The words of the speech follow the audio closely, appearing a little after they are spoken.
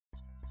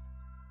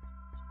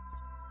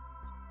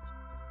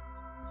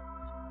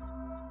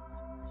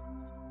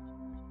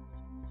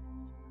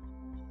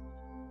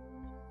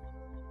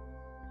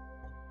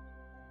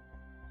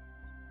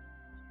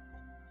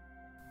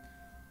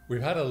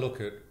We've had a look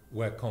at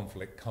where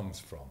conflict comes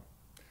from,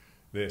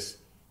 this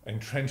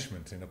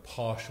entrenchment in a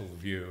partial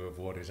view of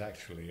what is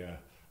actually a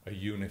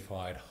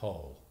unified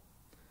whole.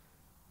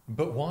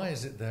 But why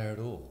is it there at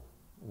all?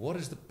 What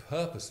is the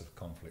purpose of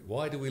conflict?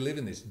 Why do we live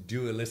in this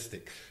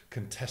dualistic,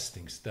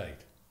 contesting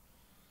state?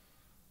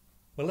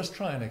 Well, let's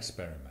try an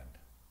experiment.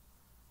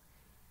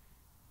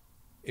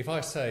 If I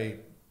say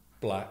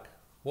black,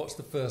 what's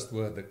the first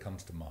word that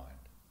comes to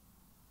mind?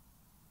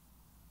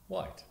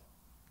 White.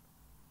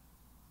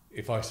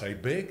 If I say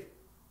big,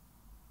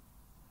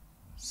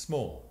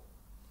 small.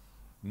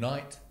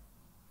 Night,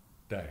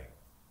 day.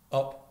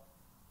 Up,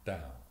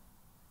 down.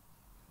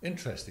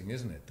 Interesting,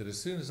 isn't it, that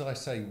as soon as I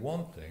say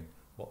one thing,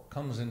 what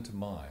comes into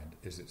mind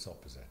is its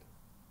opposite.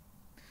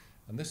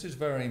 And this is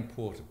very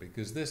important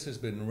because this has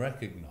been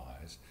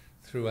recognized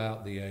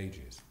throughout the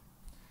ages.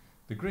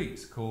 The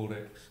Greeks called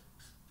it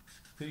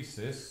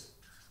thesis,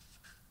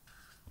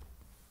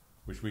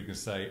 which we can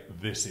say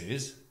this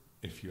is,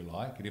 if you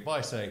like. And if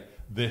I say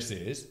this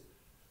is,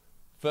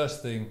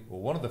 first thing,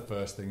 or one of the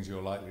first things you're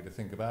likely to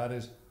think about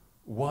is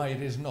why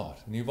it is not.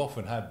 And you've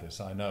often had this,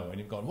 I know, and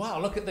you've gone,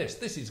 wow, look at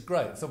this is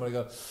great. And somebody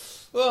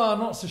goes, oh, I'm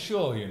not so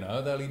sure, you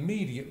know. They'll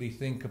immediately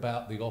think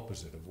about the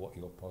opposite of what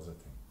you're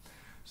positing.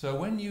 So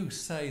when you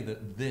say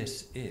that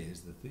this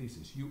is the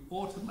thesis, you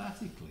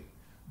automatically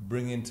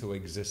bring into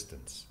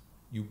existence,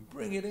 the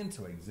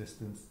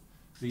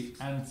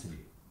anti-thesis.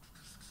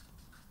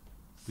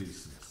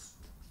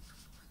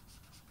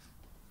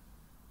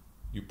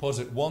 You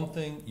posit one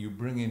thing, you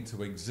bring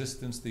into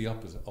existence the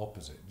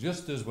opposite.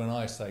 Just as when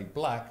I say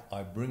black,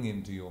 I bring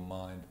into your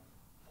mind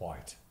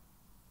white.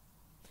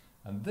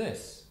 And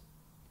this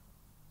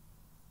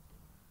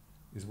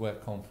is where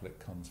conflict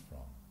comes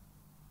from.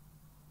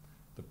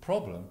 The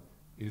problem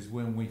is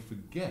when we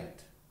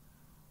forget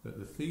that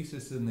the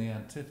thesis and the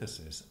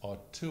antithesis are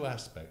two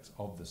aspects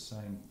of the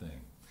same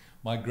thing.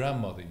 My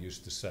grandmother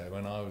used to say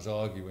when I was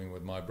arguing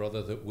with my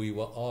brother that we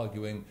were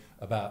arguing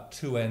about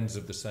two ends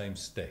of the same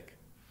stick.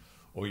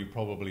 Or you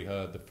probably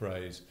heard the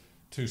phrase,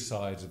 two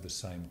sides of the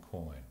same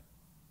coin.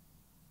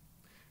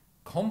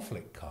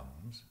 Conflict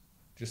comes,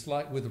 just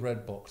like with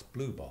red box,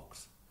 blue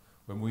box,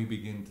 when we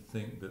begin to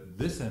think that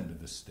this end of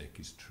the stick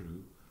is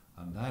true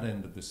and that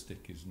end of the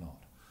stick is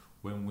not.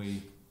 When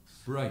we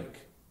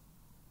break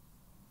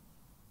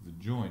the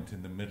joint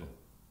in the middle.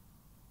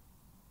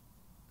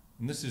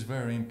 And this is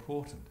very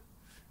important.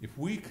 If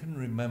we can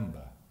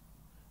remember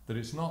that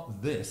it's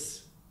not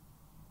this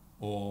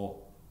or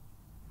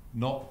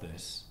not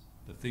this,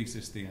 the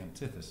thesis, the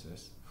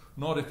antithesis,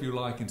 not, if you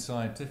like, in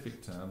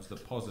scientific terms, the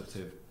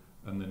positive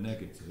and the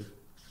negative,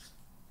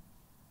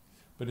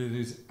 but it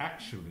is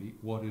actually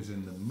what is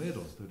in the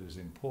middle that is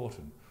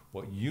important,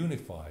 what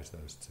unifies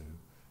those two,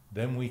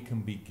 then we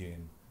can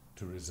begin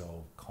to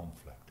resolve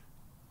conflict.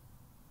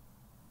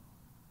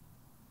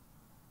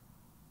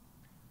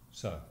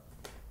 So,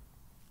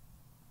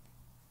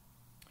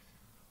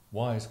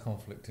 why is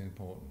conflict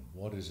important?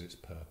 What is its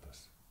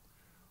purpose?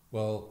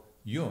 Well,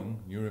 Jung,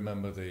 you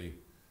remember the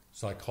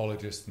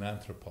psychologist and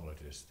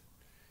anthropologist,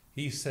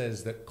 he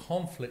says that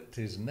conflict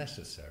is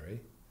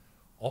necessary,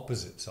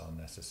 opposites are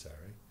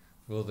necessary,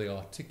 for the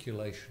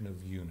articulation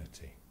of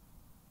unity.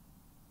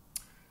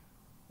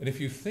 And if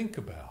you think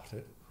about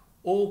it,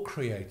 all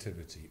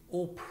creativity,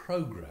 all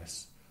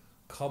progress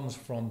comes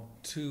from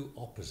two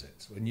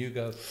opposites. When you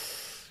go,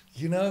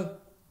 you know,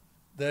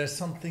 there's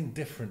something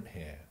different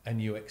here,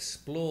 and you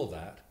explore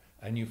that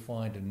and you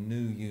find a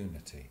new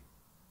unity.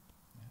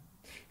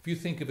 If you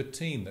think of a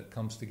team that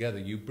comes together,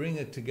 you bring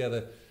it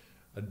together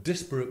a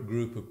disparate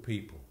group of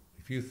people.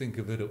 If you think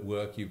of it at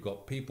work, you've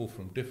got people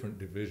from different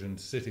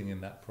divisions sitting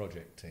in that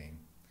project team.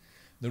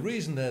 The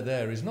reason they're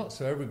there is not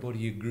so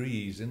everybody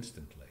agrees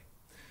instantly,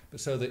 but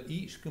so that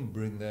each can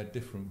bring their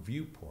different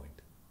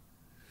viewpoint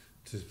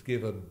to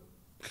give a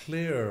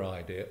clearer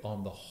idea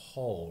on the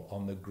whole,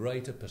 on the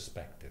greater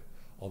perspective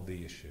of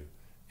the issue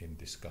in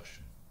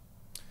discussion.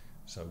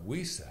 So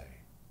we say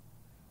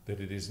that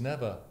it is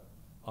never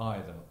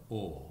either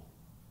or,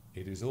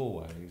 it is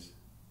always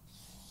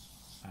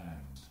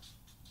and.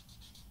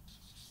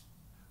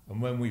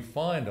 And when we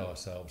find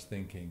ourselves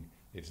thinking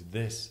it's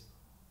this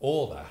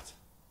or that,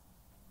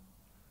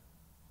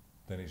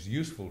 then it's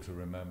useful to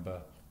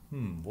remember,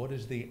 what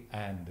is the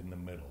and in the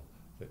middle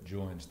that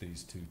joins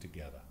these two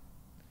together?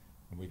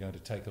 And we're going to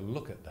take a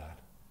look at that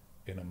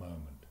in a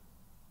moment.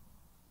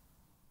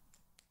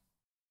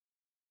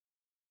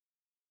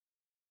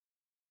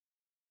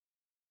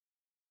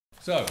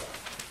 So,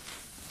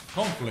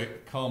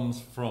 conflict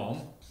comes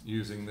from,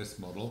 using this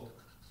model,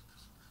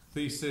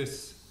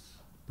 thesis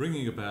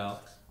bringing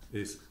about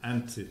its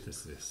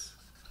antithesis,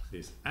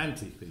 its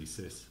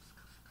antithesis,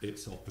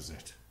 its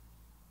opposite.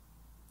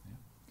 Yeah.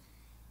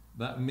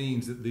 That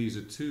means that these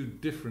are two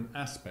different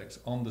aspects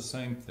on the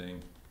same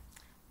thing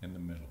in the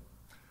middle.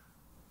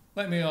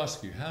 Let me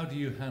ask you, how do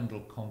you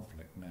handle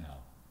conflict now?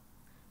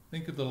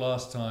 Think of the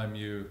last time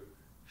you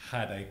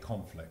had a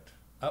conflict,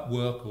 at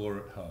work or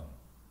at home.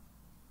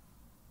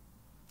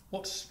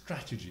 What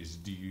strategies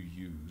do you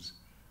use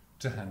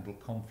to handle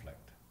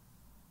conflict?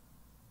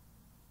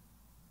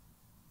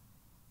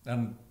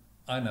 And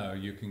I know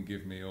you can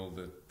give me all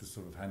the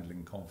sort of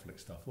handling conflict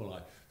stuff. Well,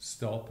 I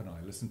stop and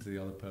I listen to the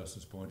other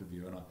person's point of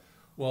view and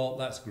well,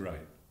 that's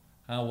great.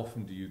 How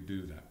often do you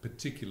do that,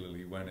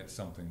 particularly when it's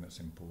something that's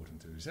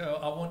important to you? So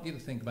I want you to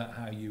think about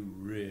how you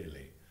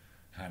really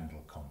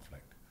handle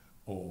conflict,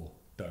 or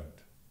don't,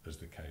 as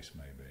the case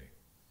may be.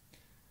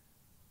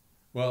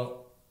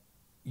 Well,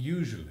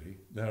 usually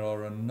there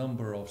are a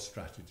number of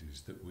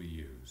strategies that we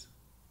use.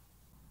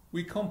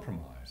 We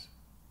compromise.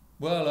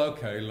 Well,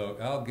 okay, look,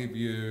 I'll give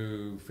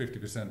you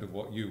 50% of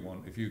what you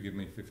want if you give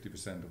me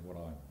 50% of what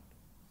I want.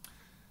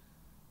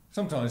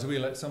 Sometimes we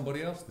let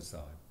somebody else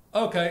decide.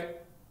 Okay,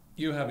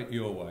 you have it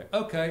your way.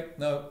 Okay,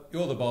 no,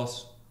 you're the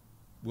boss.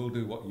 We'll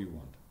do what you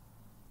want.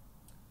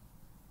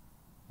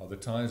 Other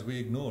times we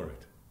ignore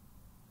it.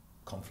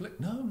 Conflict?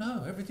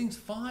 No, everything's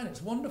fine.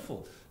 It's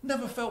wonderful.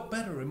 Never felt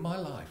better in my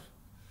life.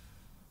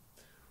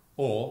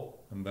 Or,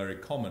 and very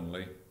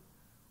commonly,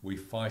 we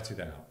fight it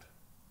out.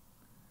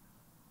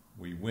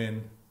 We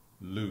win,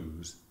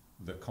 lose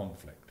the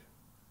conflict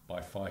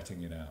by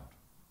fighting it out.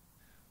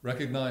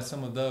 Recognize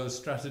some of those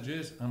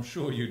strategies? I'm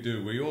sure you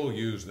do. We all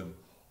use them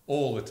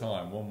all the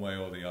time, one way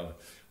or the other.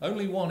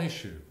 Only one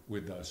issue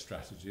with those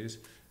strategies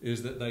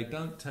is that they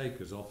don't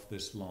take us off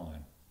this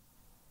line.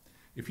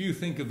 If you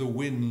think of the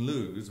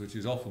win-lose, which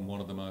is often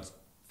one of the most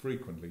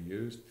frequently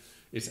used,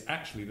 it's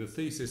actually the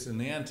thesis and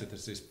the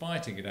antithesis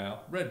fighting it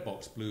out, red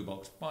box, blue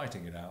box,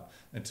 fighting it out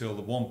until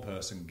the one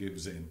person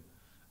gives in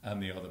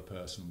and the other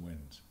person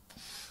wins.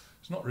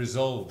 It's not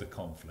resolved the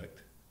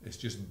conflict, it's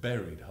just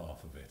buried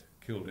half of it,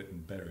 killed it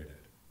and buried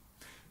it.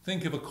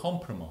 Think of a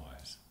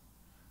compromise.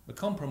 A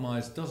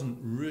compromise doesn't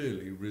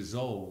really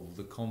resolve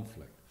the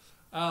conflict.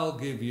 I'll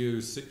give you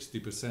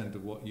 60%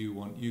 of what you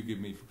want, you give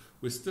me...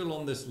 We're still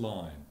on this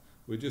line.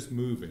 We're just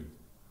moving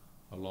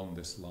along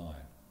this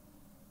line.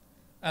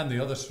 And the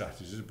other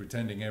strategies of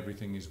pretending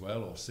everything is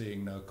well, or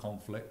seeing no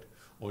conflict,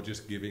 or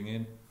just giving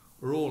in,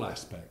 are all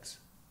aspects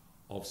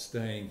of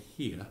staying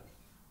here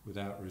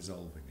without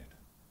resolving it.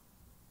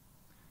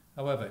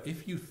 However,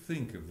 if you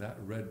think of that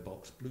red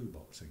box, blue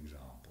box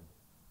example,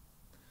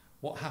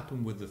 what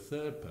happened with the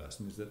third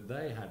person is that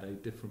they had a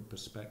different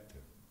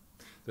perspective,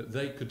 that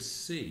they could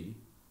see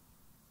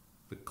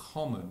the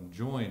common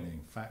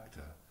joining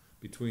factor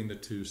between the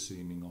two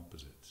seeming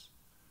opposites.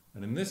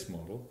 And in this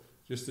model,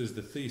 just as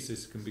the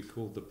thesis can be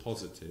called the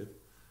positive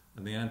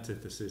and the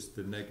antithesis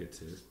the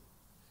negative,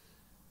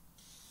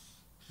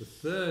 the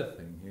third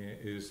thing here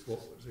is what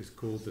is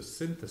called the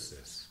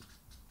synthesis.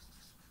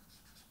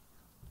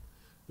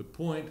 The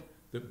point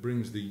that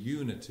brings the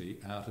unity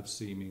out of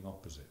seeming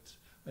opposites.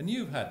 And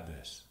you've had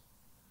this.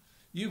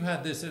 You've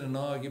had this in an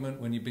argument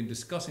when you've been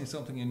discussing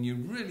something and you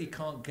really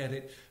can't get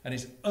it, and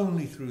it's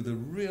only through the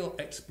real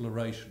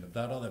exploration of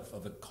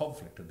of the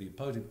conflict of the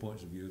opposing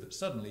points of view that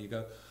suddenly you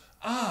go,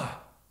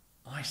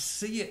 I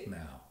see it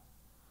now.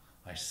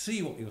 I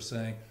see what you're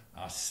saying.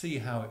 I see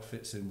how it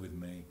fits in with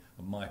me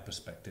and my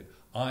perspective.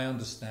 I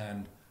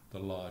understand the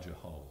larger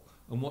whole.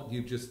 And what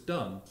you've just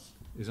done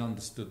is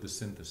understood the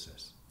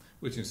synthesis,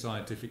 which in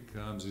scientific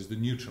terms is the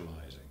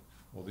neutralizing,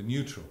 or the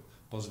neutral,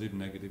 positive,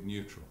 negative,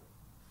 neutral.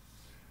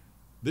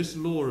 This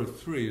law of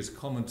three is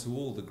common to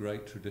all the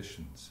great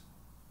traditions.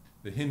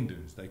 The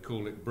Hindus, they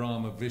call it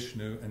Brahma,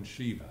 Vishnu and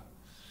Shiva.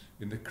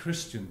 In the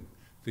Christian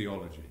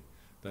theology,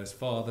 there's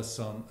Father,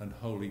 Son and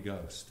Holy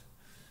Ghost.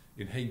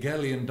 In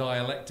Hegelian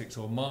dialectics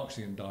or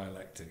Marxian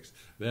dialectics,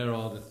 there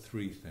are the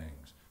three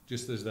things,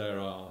 just as there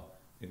are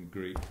in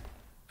Greek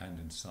and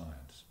in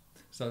science.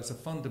 So it's a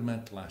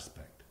fundamental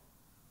aspect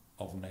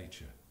of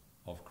nature,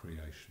 of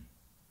creation.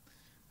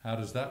 How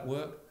does that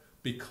work?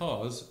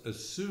 Because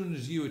as soon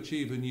as you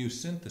achieve a new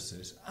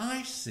synthesis,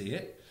 I see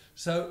it,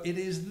 so it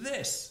is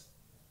this.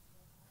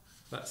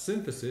 That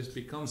synthesis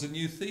becomes a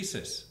new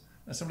thesis.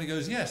 And somebody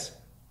goes, yes,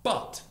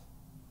 but,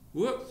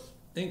 whoop,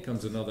 in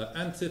comes another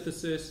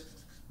antithesis,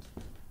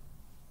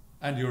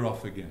 and you're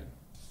off again.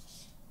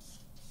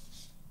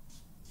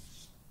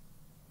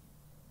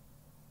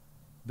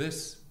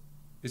 This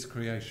is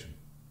creation.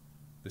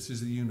 This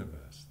is the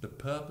universe. The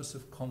purpose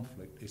of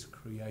conflict is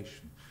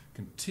creation,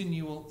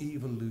 continual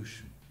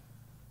evolution,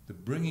 the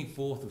bringing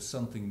forth of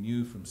something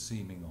new from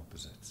seeming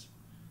opposites.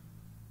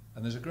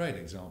 And there's a great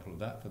example of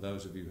that for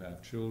those of you who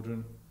have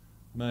children.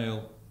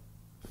 Male,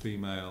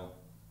 female,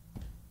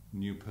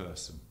 new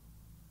person.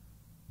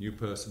 New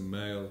person,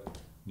 male,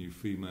 new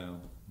female,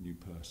 new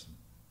person.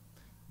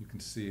 You can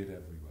see it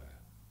everywhere.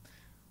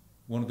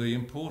 One of the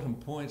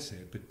important points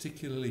here,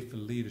 particularly for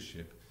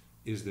leadership,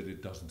 is that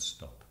it doesn't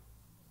stop.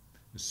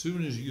 As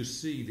soon as you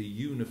see the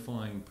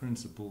unifying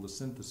principle, the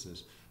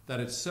synthesis, that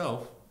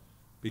itself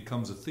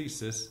becomes a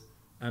thesis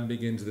and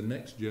begins the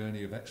next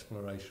journey of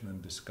exploration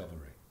and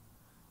discovery,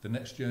 the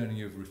next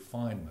journey of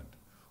refinement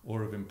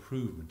or of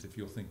improvement if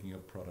you're thinking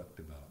of product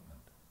development.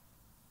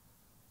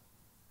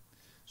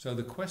 So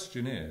the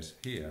question is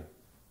here,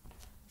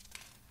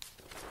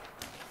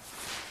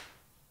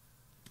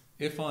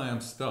 if I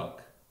am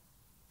stuck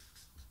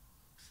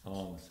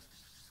on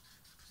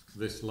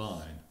this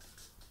line,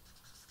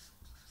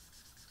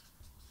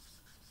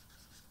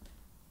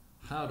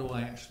 how do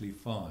I actually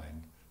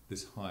find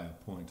this higher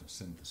point of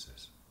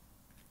synthesis?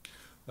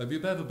 Have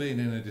you ever been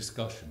in a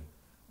discussion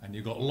and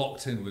you got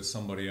locked in with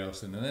somebody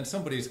else, and then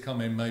somebody's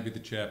come in, maybe the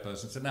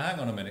chairperson, said, now hang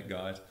on a minute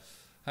guys,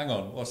 hang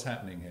on, what's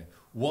happening here?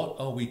 What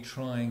are we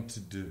trying to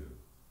do?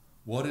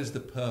 What is the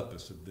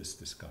purpose of this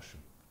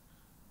discussion?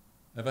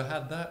 Ever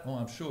had that? Oh,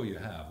 I'm sure you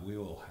have, we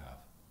all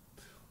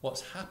have.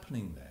 What's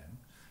happening then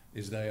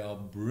is they are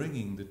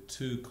bringing the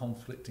two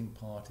conflicting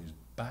parties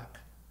back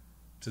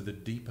to the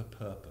deeper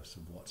purpose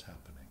of what's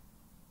happening.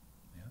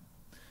 Yeah?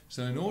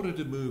 So in order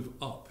to move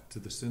up to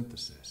the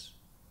synthesis,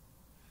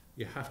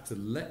 you have to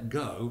let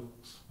go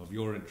of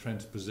your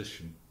entrenched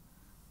position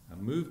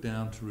and move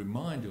down to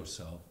remind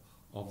yourself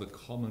of the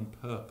common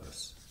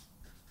purpose.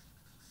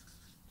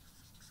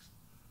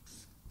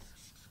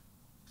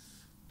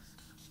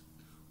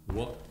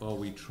 What are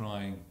we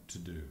trying to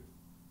do?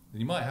 And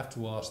you might have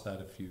to ask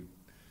that a few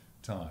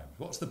times.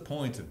 What's the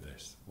point of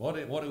this? What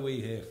are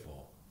we here for?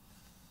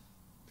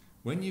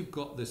 When you've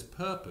got this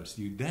purpose,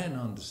 you then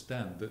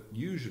understand that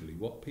usually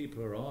what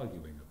people are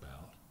arguing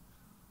about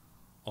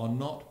are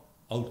not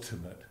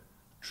ultimate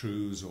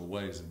truths or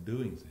ways of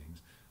doing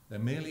things. They're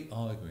merely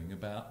arguing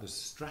about the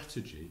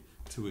strategy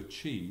to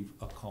achieve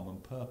a common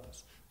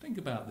purpose. Think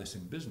about this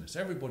in business.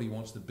 Everybody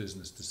wants the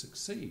business to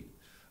succeed.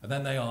 And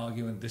then they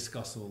argue and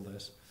discuss all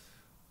this.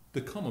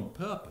 The common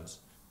purpose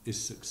is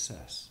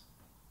success.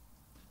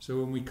 So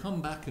when we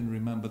come back and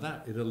remember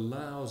that, it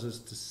allows us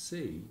to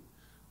see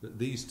that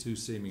these two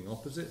seeming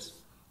opposites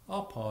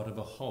are part of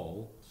a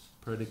whole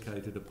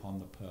predicated upon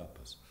the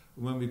purpose.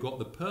 And when we've got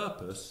the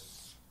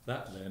purpose,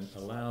 that then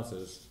allows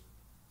us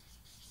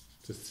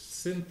to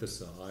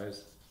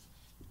synthesize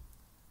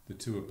the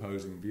two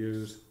opposing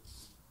views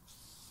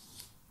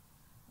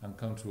and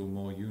come to a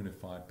more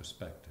unified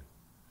perspective.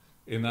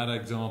 In that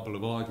example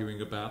of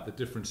arguing about the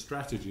different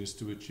strategies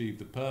to achieve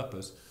the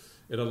purpose,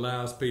 it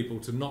allows people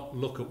to not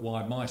look at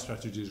why my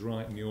strategy is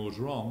right and yours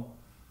wrong,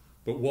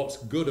 but what's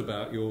good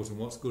about yours and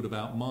what's good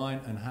about mine,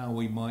 and how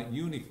we might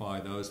unify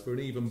those for an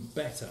even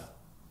better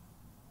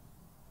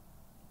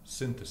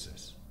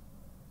synthesis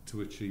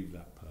to achieve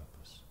that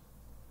purpose.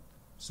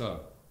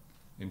 So,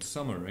 in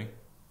summary,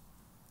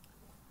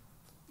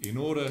 in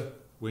order,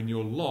 when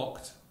you're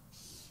locked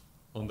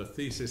on the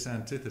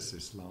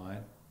thesis-antithesis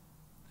line,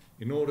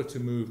 in order to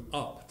move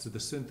up to the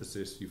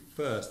synthesis, you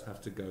first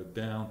have to go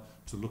down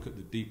to look at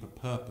the deeper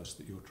purpose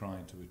that you're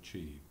trying to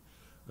achieve.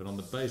 And on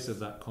the base of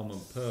that common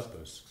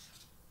purpose,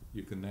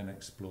 you can then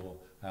explore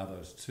how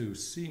those two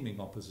seeming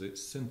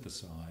opposites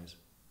synthesize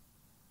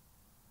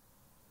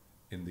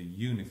in the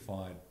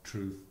unified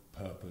truth,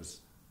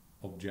 purpose,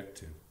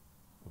 objective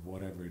of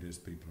whatever it is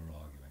people are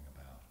arguing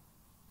about.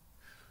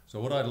 So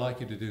what I'd like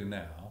you to do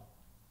now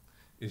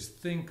is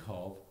think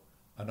of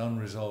an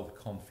unresolved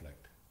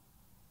conflict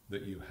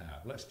that you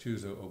have. Let's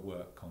choose a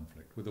work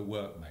conflict with a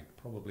workmate,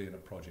 probably in a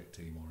project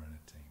team or in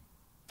a team.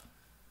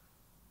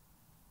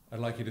 I'd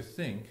like you to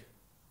think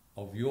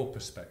of your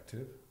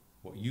perspective,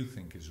 what you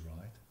think is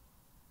right.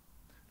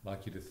 I'd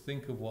like you to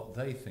think of what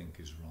they think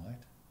is right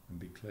and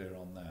be clear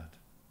on that.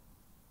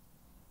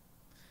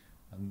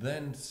 And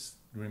then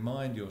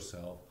remind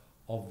yourself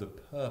of the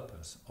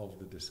purpose of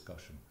the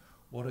discussion.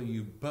 What are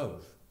you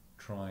both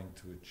trying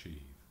to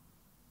achieve?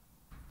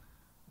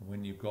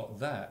 When you've got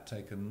that,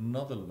 take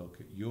another look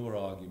at your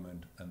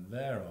argument and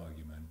their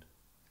argument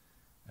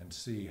and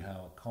see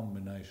how a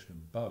combination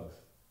of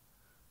both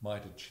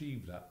might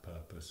achieve that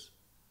purpose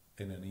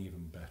in an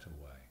even better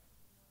way.